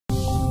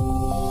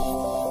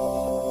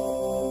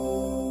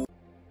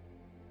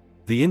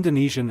The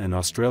Indonesian and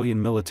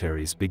Australian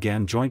militaries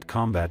began joint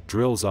combat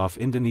drills off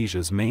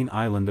Indonesia's main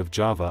island of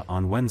Java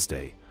on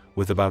Wednesday,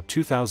 with about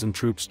 2,000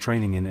 troops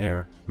training in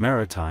air,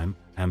 maritime,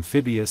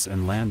 amphibious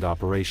and land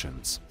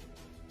operations.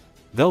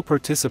 They'll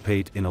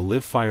participate in a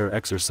live-fire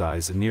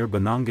exercise near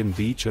Banongan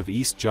beach of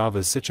East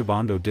Java's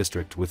Situbondo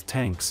district with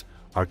tanks,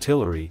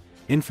 artillery,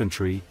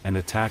 infantry and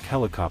attack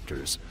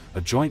helicopters, a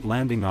joint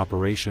landing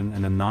operation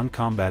and a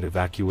non-combat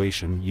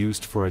evacuation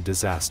used for a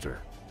disaster.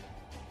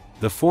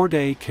 The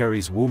 4-day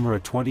Keris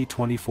Woomera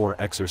 2024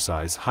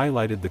 exercise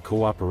highlighted the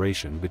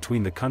cooperation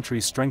between the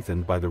countries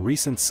strengthened by the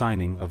recent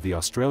signing of the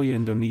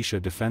Australia-Indonesia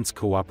Defence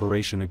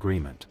Cooperation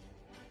Agreement.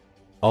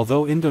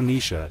 Although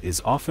Indonesia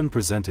is often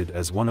presented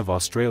as one of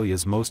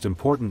Australia's most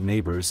important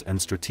neighbours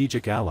and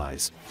strategic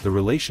allies, the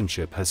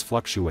relationship has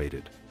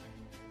fluctuated.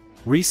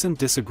 Recent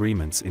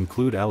disagreements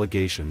include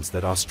allegations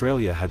that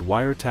Australia had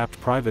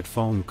wiretapped private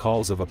phone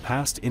calls of a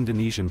past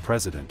Indonesian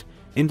president,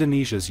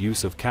 Indonesia's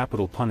use of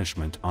capital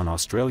punishment on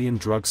Australian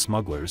drug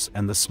smugglers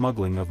and the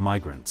smuggling of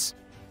migrants.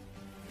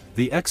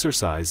 The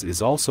exercise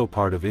is also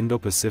part of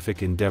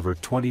Indo-Pacific Endeavour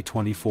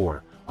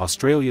 2024,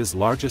 Australia's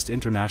largest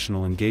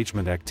international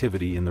engagement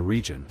activity in the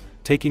region,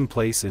 taking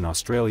place in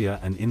Australia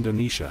and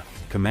Indonesia,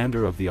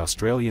 commander of the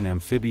Australian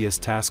Amphibious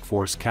Task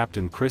Force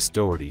Captain Chris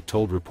Doherty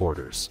told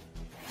reporters.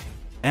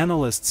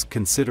 Analysts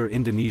consider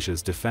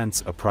Indonesia's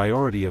defence a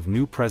priority of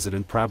new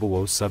President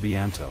Prabowo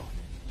Subianto.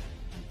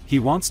 He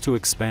wants to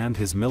expand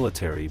his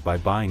military by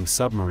buying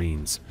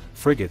submarines,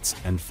 frigates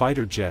and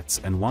fighter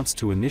jets and wants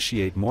to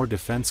initiate more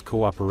defence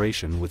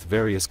cooperation with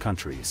various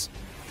countries.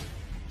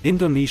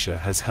 Indonesia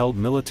has held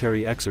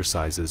military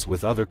exercises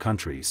with other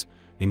countries,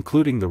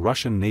 including the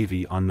Russian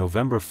Navy on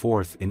November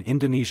 4 in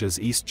Indonesia's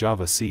East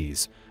Java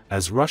Seas,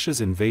 as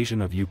Russia's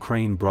invasion of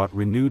Ukraine brought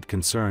renewed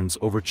concerns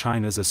over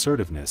China's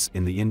assertiveness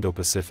in the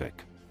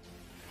Indo-Pacific.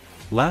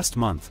 Last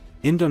month,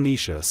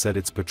 Indonesia said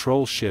its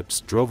patrol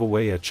ships drove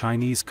away a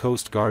Chinese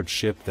Coast Guard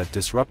ship that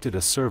disrupted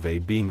a survey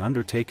being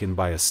undertaken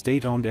by a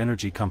state-owned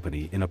energy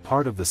company in a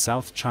part of the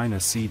South China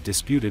Sea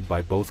disputed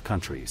by both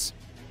countries.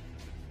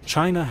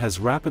 China has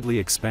rapidly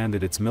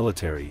expanded its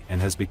military and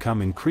has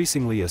become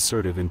increasingly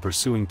assertive in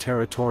pursuing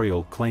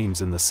territorial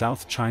claims in the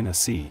South China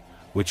Sea,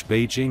 which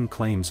Beijing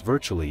claims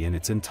virtually in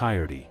its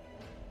entirety.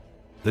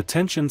 The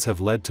tensions have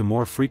led to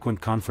more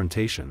frequent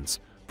confrontations,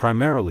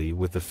 primarily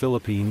with the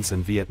Philippines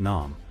and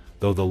Vietnam,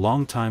 though the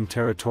long-time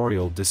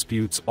territorial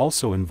disputes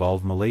also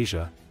involve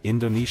Malaysia,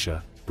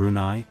 Indonesia,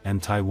 Brunei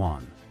and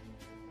Taiwan.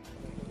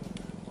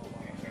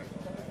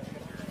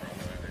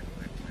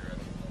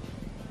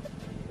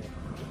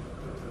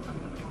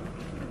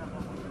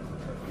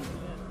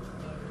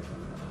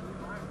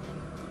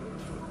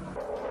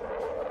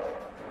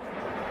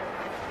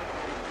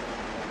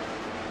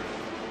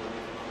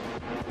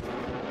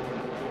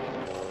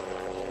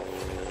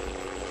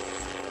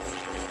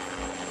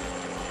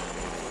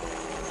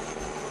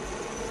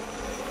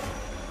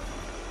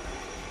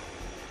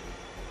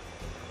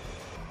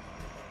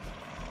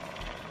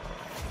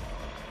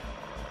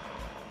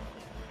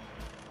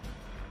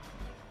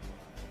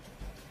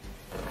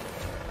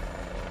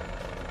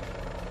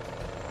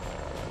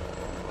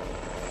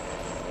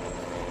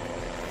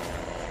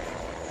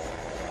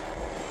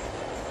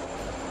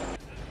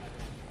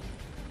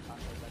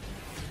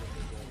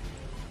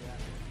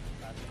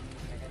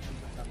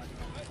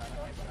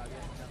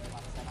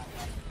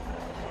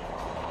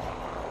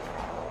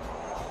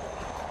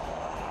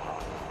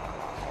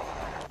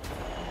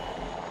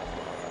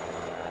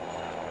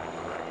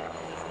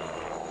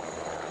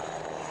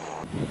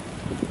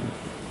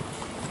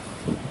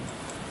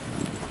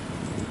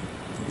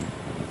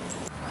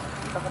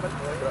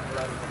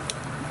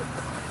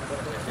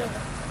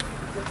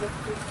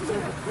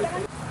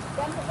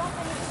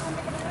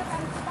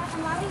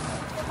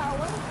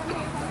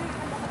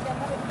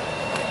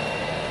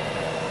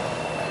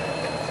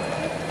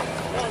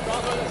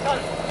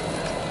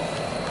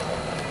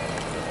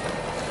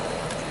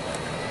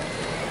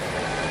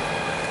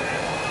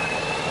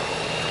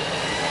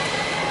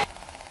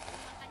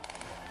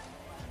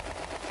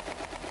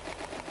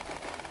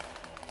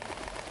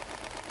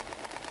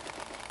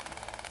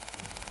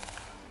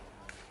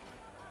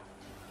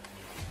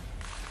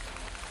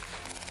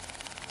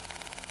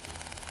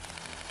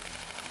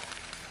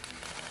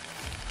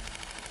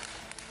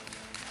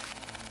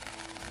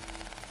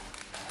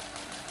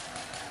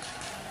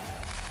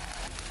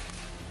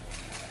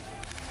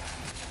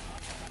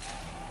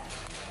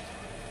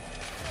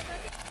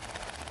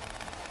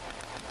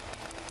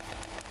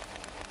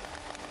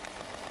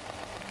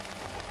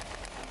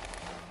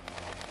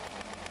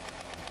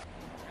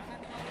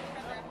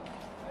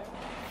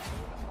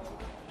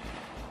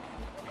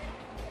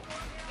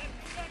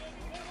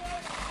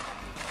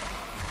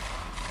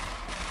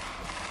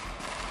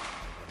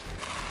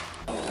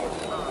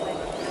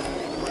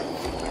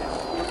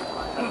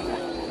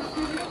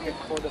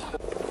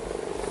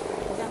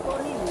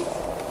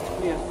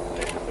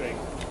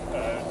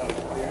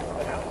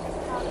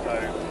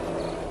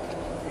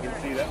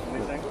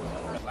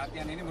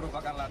 Latihan ini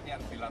merupakan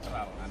latihan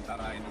bilateral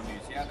antara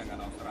Indonesia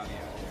dengan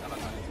Australia. Dalam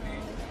hal ini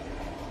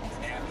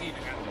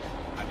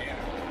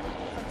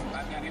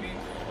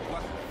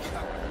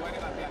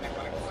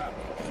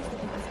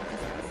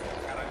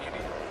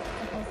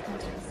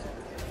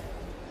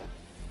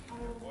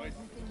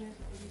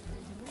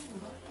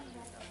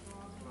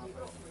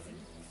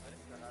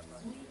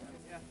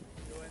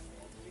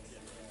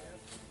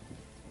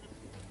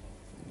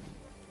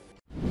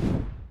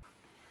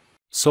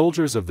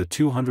Soldiers of the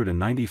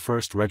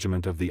 291st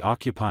Regiment of the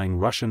occupying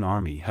Russian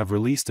army have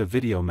released a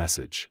video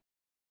message.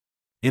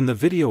 In the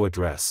video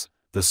address,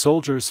 the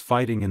soldiers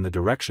fighting in the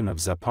direction of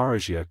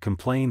Zaporizhia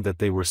complained that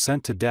they were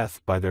sent to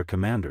death by their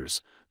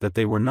commanders, that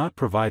they were not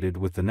provided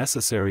with the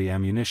necessary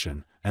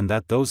ammunition, and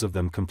that those of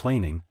them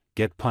complaining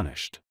get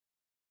punished.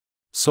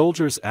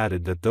 Soldiers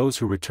added that those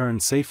who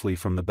return safely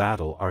from the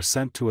battle are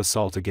sent to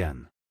assault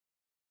again.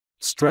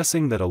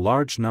 Stressing that a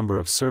large number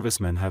of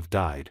servicemen have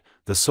died,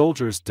 the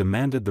soldiers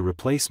demanded the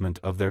replacement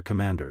of their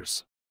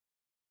commanders.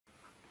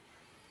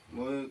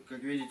 Мы,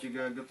 как видите,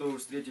 готовы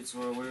встретить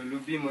свое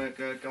любимое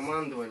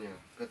командование,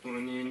 которое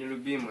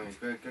нелюбимое,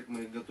 как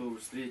мы их готовы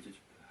встретить,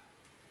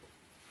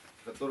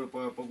 которые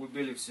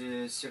погубили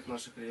всех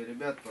наших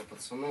ребят,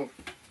 пацанов,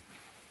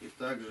 и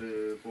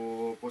также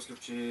после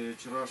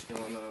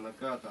вчерашнего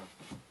наката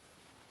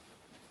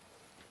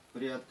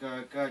при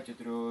откате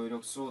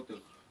 300-х,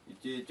 и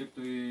те,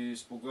 кто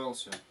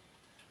испугался,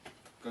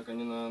 как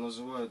они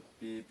называют,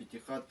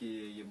 пятихатки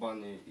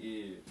ебаные,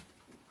 и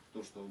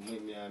то, что мы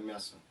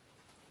мясо.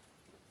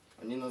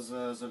 Они нас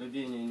за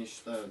людей не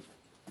считают.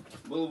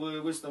 Был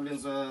выставлен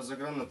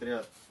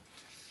загранотряд,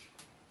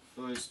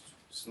 то есть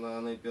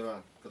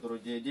снайпера, которые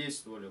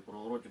действовали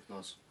против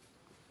нас,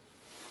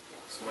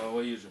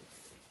 свои же.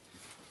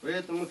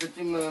 Поэтому мы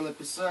хотим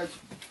написать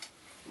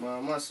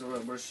массовое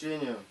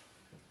обращение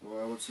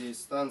во все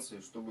инстанции,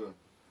 чтобы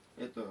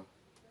это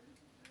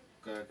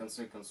в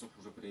конце концов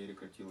уже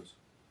прекратилось.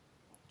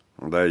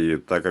 Да, и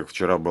так как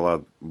вчера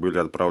были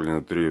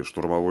отправлены 3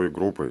 штурмовые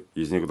группы,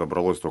 из них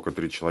добралось только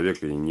 3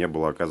 человека и не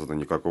было оказано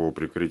никакого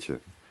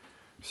прикрытия.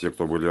 Все,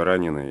 кто были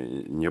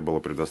ранены, не было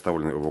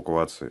предоставлено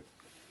эвакуации.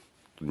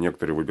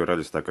 Некоторые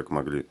выбирались так, как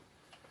могли.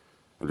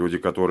 Люди,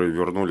 которые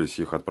вернулись,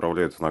 их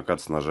отправляют в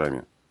накат с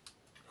ножами.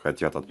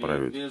 Хотят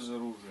отправить. Без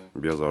оружия.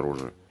 Без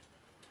оружия.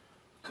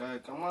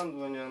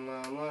 Командование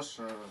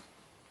наше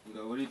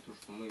говорит,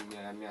 что мы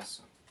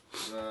мясо.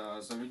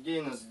 За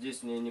людей нас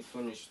здесь никто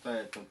не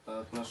считает в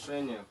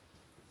отношениях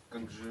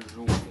как же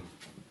животным,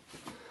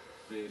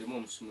 в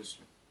прямом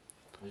смысле.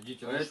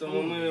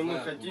 Поэтому мы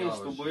хотим,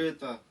 чтобы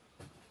это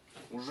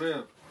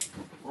уже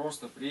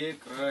просто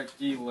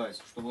прекратилось,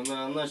 чтобы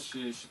нас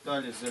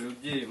считали за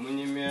людей, мы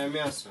не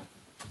мясо.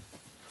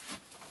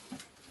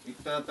 И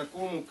к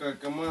такому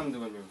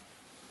командованию,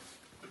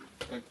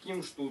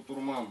 таким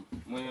штурмам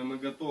мы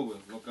готовы,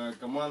 но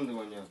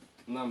командование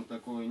нам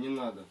такое не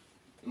надо.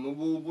 И мы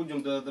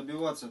будем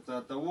добиваться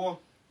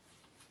того,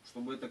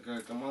 чтобы это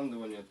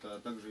командование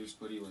также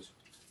испарилось,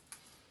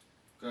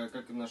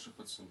 как и наши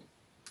пацаны.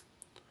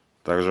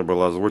 Также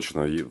было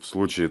озвучено, в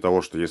случае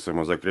того, что если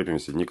мы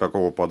закрепимся,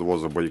 никакого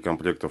подвоза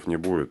боекомплектов не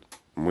будет,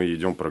 мы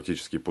идем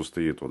практически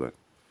пустые туда.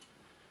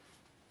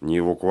 Ни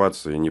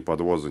эвакуации, ни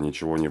подвоза,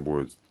 ничего не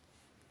будет.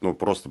 Ну,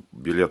 просто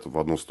билет в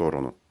одну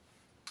сторону.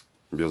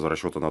 Без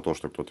расчета на то,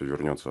 что кто-то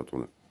вернется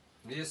оттуда.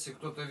 Если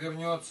кто-то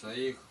вернется,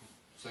 их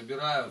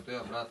собирают и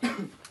обратно.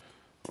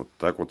 Вот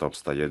так вот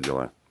обстоят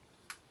дела.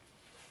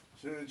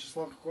 Сегодня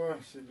число какое?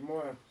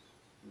 7-е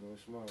до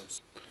 8-е.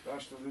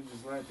 Так что люди,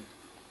 знаете,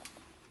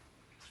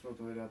 что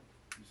творят,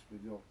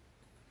 беспредел.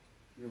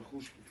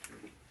 Верхушки.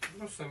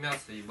 Просто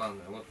мясо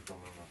ебаное, вот это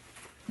оно.